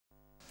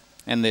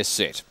And they're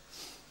set.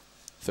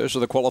 First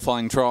of the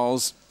qualifying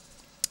trials.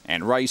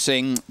 And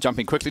racing,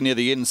 jumping quickly near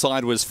the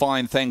inside was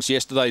Fine Thanks.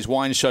 Yesterday's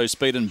Wine Show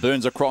speed and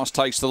burns across,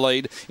 takes the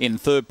lead. In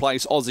third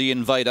place, Aussie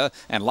Invader.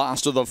 And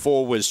last of the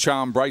four was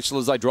Charm Bracelet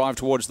as they drive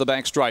towards the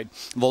back straight.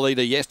 The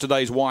leader,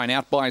 Yesterday's Wine,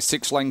 out by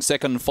 6 lengths.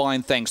 Second,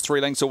 Fine Thanks.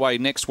 3 lengths away.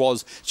 Next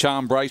was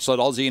Charm Bracelet.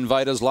 Aussie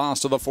Invaders,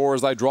 last of the four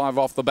as they drive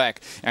off the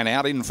back. And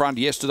out in front,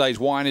 Yesterday's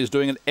Wine is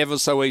doing it ever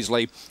so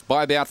easily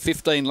by about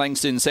 15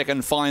 lengths in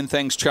second. Fine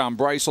Thanks, Charm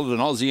Bracelet and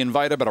Aussie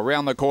Invader. But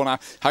around the corner,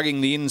 hugging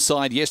the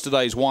inside,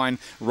 Yesterday's Wine.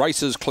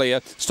 Races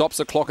clear. Stops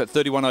the clock at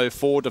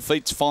 31.04.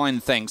 Defeats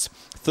Fine Thanks.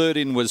 Third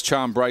in was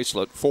Charm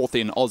Bracelet. Fourth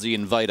in Aussie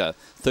Invader.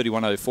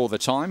 31.04 the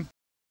time.